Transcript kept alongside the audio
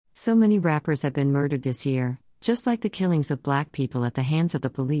So many rappers have been murdered this year, just like the killings of black people at the hands of the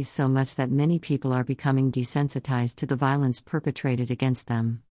police, so much that many people are becoming desensitized to the violence perpetrated against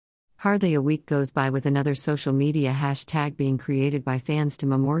them. Hardly a week goes by with another social media hashtag being created by fans to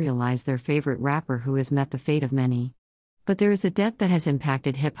memorialize their favorite rapper who has met the fate of many. But there is a death that has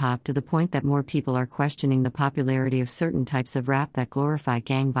impacted hip-hop to the point that more people are questioning the popularity of certain types of rap that glorify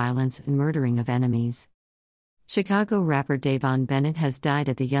gang violence and murdering of enemies. Chicago rapper Davon Bennett has died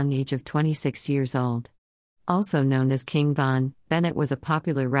at the young age of 26 years old. Also known as King Von, Bennett was a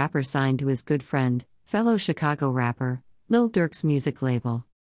popular rapper signed to his good friend, fellow Chicago rapper, Lil Durk's music label.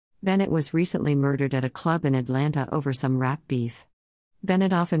 Bennett was recently murdered at a club in Atlanta over some rap beef.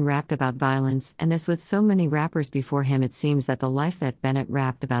 Bennett often rapped about violence, and as with so many rappers before him, it seems that the life that Bennett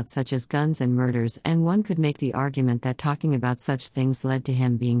rapped about, such as guns and murders, and one could make the argument that talking about such things led to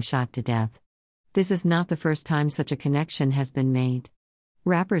him being shot to death. This is not the first time such a connection has been made.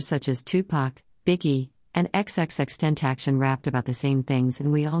 Rappers such as Tupac, Biggie, and XXXTentacion rapped about the same things,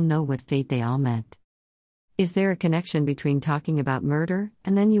 and we all know what fate they all met. Is there a connection between talking about murder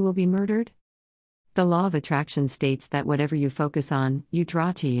and then you will be murdered? The law of attraction states that whatever you focus on, you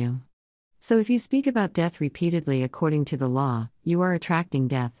draw to you. So if you speak about death repeatedly according to the law, you are attracting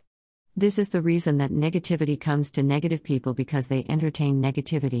death. This is the reason that negativity comes to negative people, because they entertain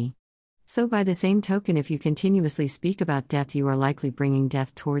negativity. So by the same token, if you continuously speak about death, you are likely bringing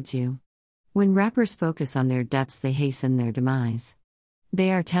death towards you. When rappers focus on their deaths, they hasten their demise.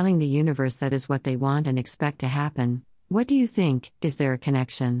 They are telling the universe that is what they want and expect to happen. What do you think? Is there a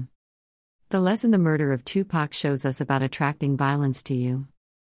connection? The lesson the murder of Tupac shows us about attracting violence to you.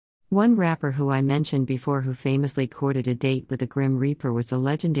 One rapper who I mentioned before who famously courted a date with the Grim Reaper was the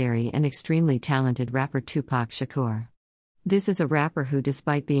legendary and extremely talented rapper Tupac Shakur. This is a rapper who,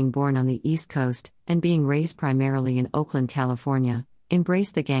 despite being born on the East Coast and being raised primarily in Oakland, California,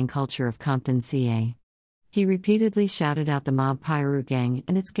 embraced the gang culture of Compton, CA. He repeatedly shouted out the Mob Piru gang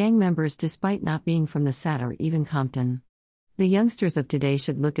and its gang members despite not being from the set or even Compton. The youngsters of today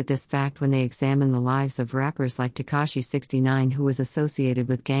should look at this fact when they examine the lives of rappers like Tekashi 69, who was associated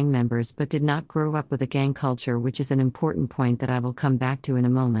with gang members but did not grow up with a gang culture, which is an important point that I will come back to in a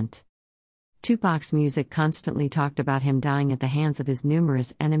moment. Tupac's music constantly talked about him dying at the hands of his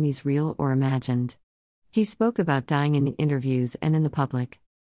numerous enemies, real or imagined. He spoke about dying in interviews and in the public.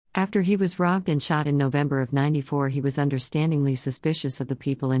 After he was robbed and shot in November of '94, he was understandingly suspicious of the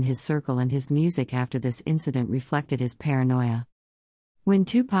people in his circle, and his music after this incident reflected his paranoia. When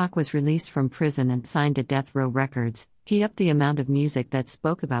Tupac was released from prison and signed to Death Row Records, he upped the amount of music that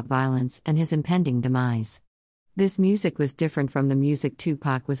spoke about violence and his impending demise. This music was different from the music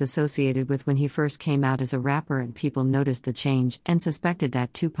Tupac was associated with when he first came out as a rapper, and people noticed the change and suspected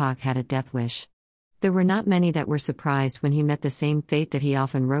that Tupac had a death wish. There were not many that were surprised when he met the same fate that he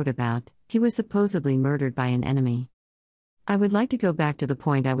often wrote about. He was supposedly murdered by an enemy. I would like to go back to the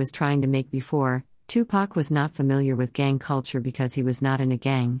point I was trying to make before. Tupac was not familiar with gang culture because he was not in a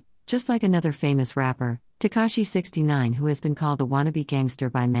gang, just like another famous rapper, Tekashi 69, who has been called a wannabe gangster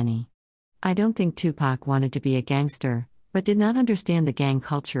by many. I don't think Tupac wanted to be a gangster, but did not understand the gang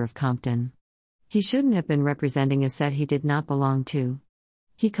culture of Compton. He shouldn't have been representing a set he did not belong to.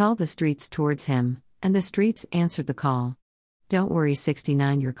 He called the streets towards him, and the streets answered the call. Don't worry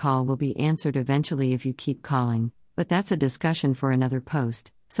 69, your call will be answered eventually if you keep calling, but that's a discussion for another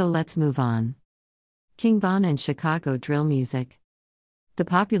post, so let's move on. King Von and Chicago drill music. The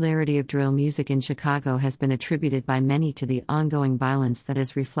popularity of drill music in Chicago has been attributed by many to the ongoing violence that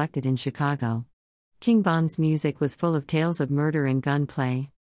is reflected in Chicago. King Von's music was full of tales of murder and gunplay.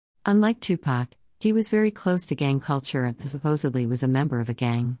 Unlike Tupac, he was very close to gang culture and supposedly was a member of a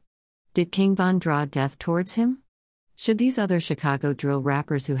gang. Did King Von draw death towards him? Should these other Chicago drill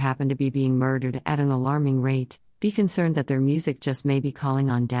rappers who happen to be being murdered at an alarming rate be concerned that their music just may be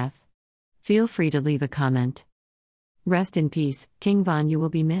calling on death? Feel free to leave a comment. Rest in peace, King Von, you will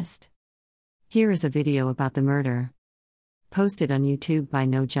be missed. Here is a video about the murder. Posted on YouTube by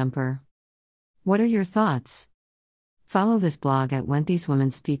No Jumper. What are your thoughts? Follow this blog at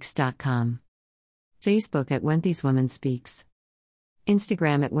whenthesewomen.speaks.com. Facebook at whenthesewomen.speaks.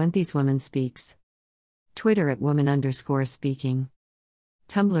 Instagram at whenthesewomen.speaks. Twitter at woman_speaking.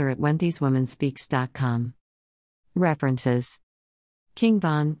 Tumblr at whenthesewomen.speaks.com. References: King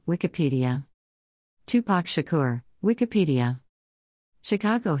Von, Wikipedia. Tupac Shakur, Wikipedia.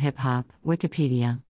 Chicago Hip Hop, Wikipedia.